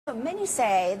Many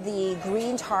say the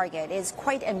green target is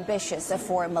quite ambitious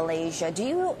for Malaysia. Do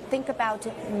you think about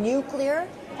nuclear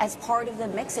as part of the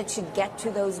mix to get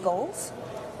to those goals?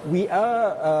 We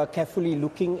are carefully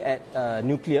looking at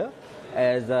nuclear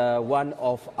as one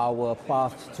of our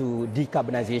paths to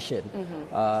decarbonization.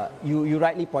 You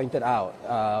rightly pointed out,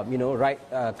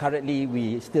 currently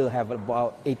we still have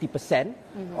about 80%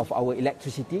 of our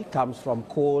electricity comes from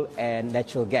coal and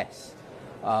natural gas.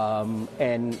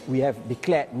 And we have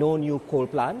declared no new coal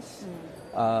plants,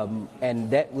 and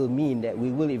that will mean that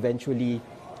we will eventually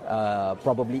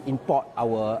probably import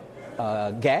our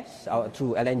gas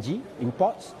through LNG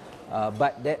imports.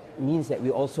 But that means that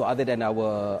we also, other than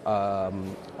our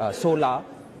solar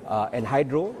and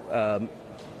hydro,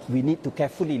 we need to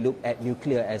carefully look at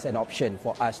nuclear as an option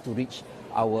for us to reach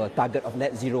our target of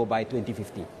net zero by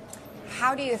 2050.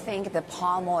 How do you think the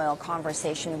palm oil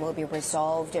conversation will be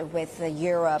resolved with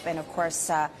Europe? And of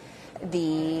course,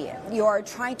 you're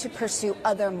trying to pursue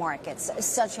other markets,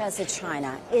 such as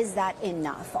China. Is that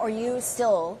enough? Are you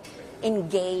still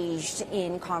engaged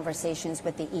in conversations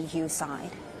with the EU side?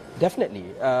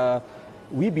 Definitely.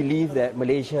 We believe that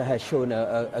Malaysia has shown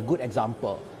a good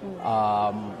example.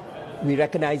 We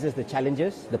recognize the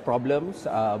challenges, the problems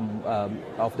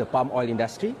of the palm oil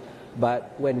industry.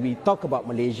 But when we talk about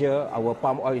Malaysia, our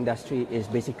palm oil industry is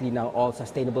basically now all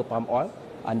sustainable palm oil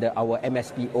under our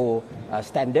MSPO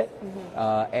standard.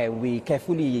 And we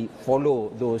carefully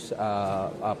follow those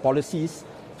policies,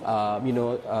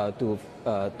 to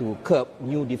curb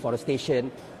new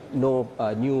deforestation, no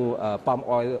new palm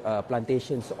oil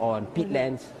plantations on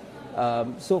peatlands.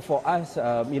 So for us,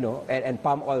 and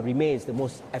palm oil remains the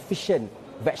most efficient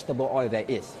vegetable oil there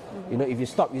is. If you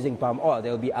stop using palm oil,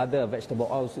 there will be other vegetable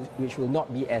oils which will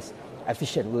not be as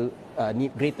efficient, will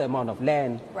need greater amount of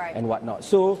land and whatnot.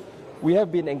 So we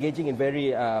have been engaging in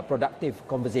very productive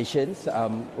conversations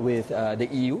with the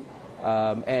EU,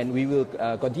 and we will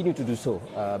continue to do so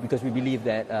because we believe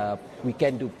that we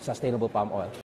can do sustainable palm oil.